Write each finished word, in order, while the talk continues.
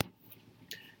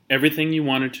Everything you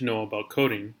wanted to know about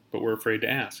coding, but were afraid to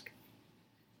ask.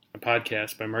 A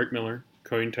podcast by Mark Miller,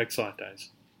 Coding Tech Slot Dies.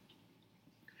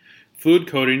 Fluid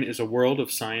coding is a world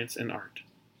of science and art.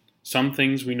 Some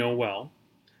things we know well,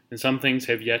 and some things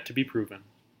have yet to be proven,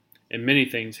 and many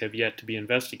things have yet to be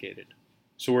investigated.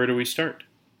 So where do we start?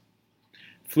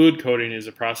 Fluid coating is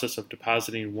a process of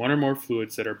depositing one or more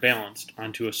fluids that are balanced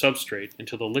onto a substrate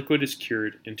until the liquid is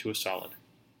cured into a solid.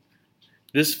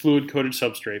 This fluid-coated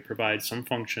substrate provides some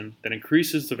function that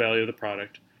increases the value of the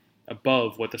product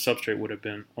above what the substrate would have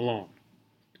been alone.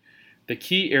 The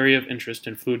key area of interest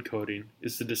in fluid coating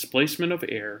is the displacement of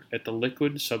air at the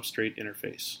liquid-substrate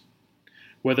interface.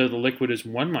 Whether the liquid is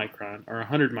 1 micron or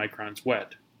 100 microns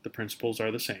wet, the principles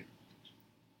are the same.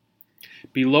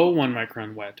 Below 1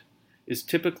 micron wet is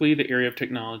typically the area of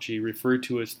technology referred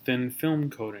to as thin film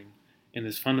coating and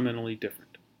is fundamentally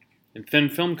different. In thin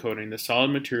film coating, the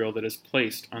solid material that is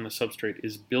placed on the substrate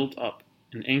is built up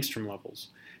in angstrom levels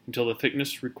until the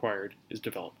thickness required is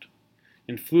developed.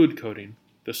 In fluid coating,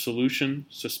 the solution,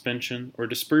 suspension, or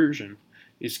dispersion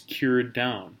is cured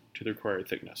down to the required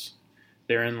thickness.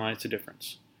 Therein lies the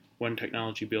difference. One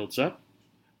technology builds up,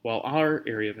 while our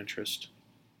area of interest,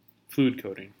 fluid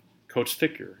coating, coats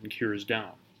thicker and cures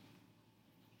down.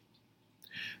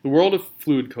 The world of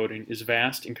fluid coating is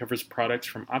vast and covers products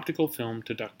from optical film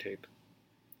to duct tape.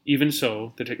 Even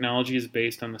so, the technology is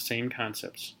based on the same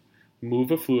concepts.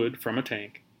 Move a fluid from a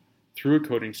tank, through a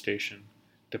coating station,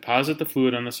 deposit the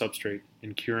fluid on the substrate,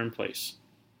 and cure in place.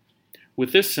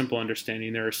 With this simple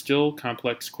understanding, there are still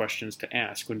complex questions to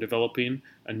ask when developing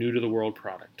a new-to-the-world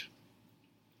product.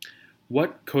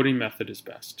 What coating method is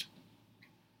best?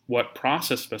 What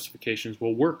process specifications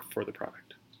will work for the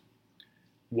product?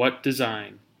 What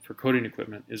design for coating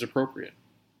equipment is appropriate?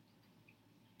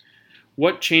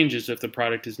 What changes if the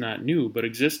product is not new but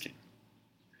existing?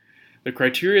 The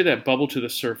criteria that bubble to the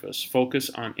surface focus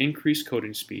on increased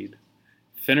coating speed,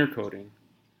 thinner coating,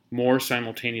 more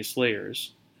simultaneous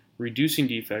layers, reducing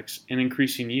defects, and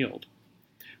increasing yield.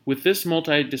 With this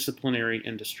multidisciplinary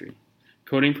industry,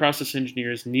 coating process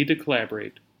engineers need to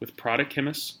collaborate with product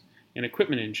chemists and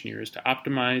equipment engineers to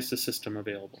optimize the system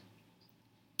available.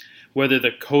 Whether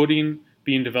the coating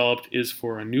being developed is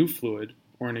for a new fluid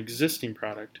or an existing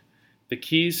product, the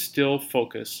keys still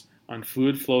focus on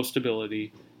fluid flow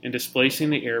stability and displacing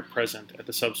the air present at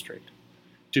the substrate.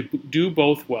 To do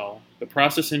both well, the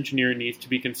process engineer needs to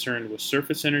be concerned with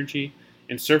surface energy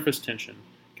and surface tension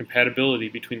compatibility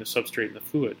between the substrate and the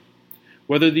fluid.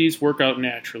 Whether these work out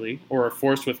naturally or are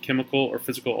forced with chemical or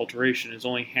physical alteration is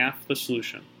only half the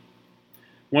solution.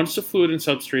 Once the fluid and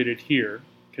substrate adhere,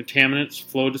 contaminants,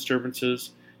 flow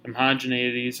disturbances,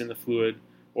 homogeneities in the fluid,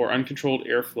 or uncontrolled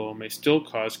airflow may still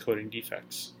cause coating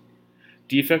defects.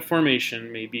 Defect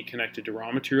formation may be connected to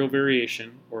raw material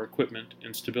variation or equipment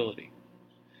instability.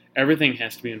 Everything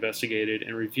has to be investigated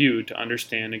and reviewed to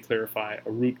understand and clarify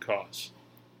a root cause.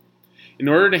 In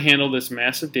order to handle this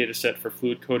massive data set for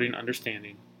fluid coating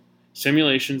understanding,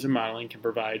 simulations and modeling can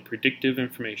provide predictive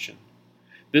information.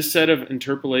 This set of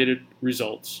interpolated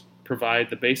results provide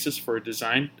the basis for a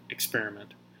designed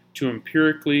experiment to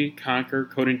empirically conquer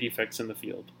coating defects in the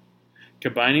field.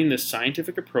 Combining this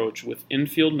scientific approach with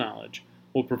in-field knowledge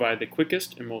will provide the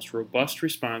quickest and most robust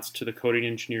response to the coating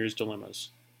engineer's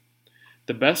dilemmas.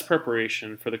 The best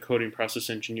preparation for the coating process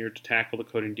engineer to tackle the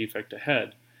coating defect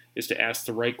ahead is to ask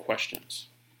the right questions.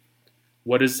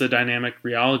 What is the dynamic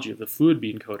rheology of the fluid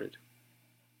being coated?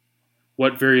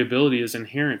 What variability is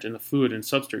inherent in the fluid and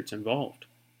substrates involved?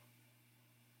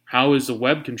 How is the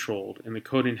web controlled in the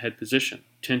coating head position,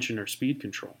 tension, or speed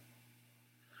control?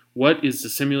 What is the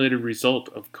simulated result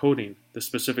of coating the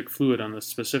specific fluid on the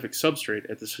specific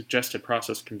substrate at the suggested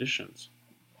process conditions?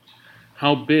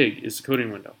 How big is the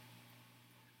coating window?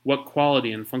 What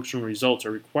quality and functional results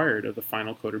are required of the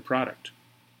final coated product?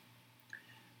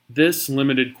 This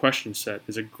limited question set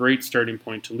is a great starting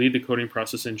point to lead the coating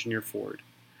process engineer forward.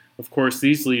 Of course,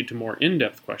 these lead to more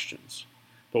in-depth questions,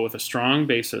 but with a strong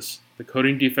basis, the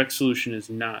coating defect solution is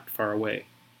not far away.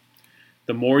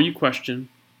 The more you question,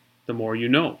 the more you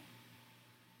know.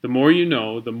 The more you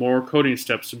know, the more coding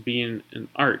steps being an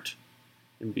art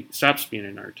and stops being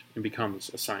an art and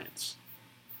becomes a science.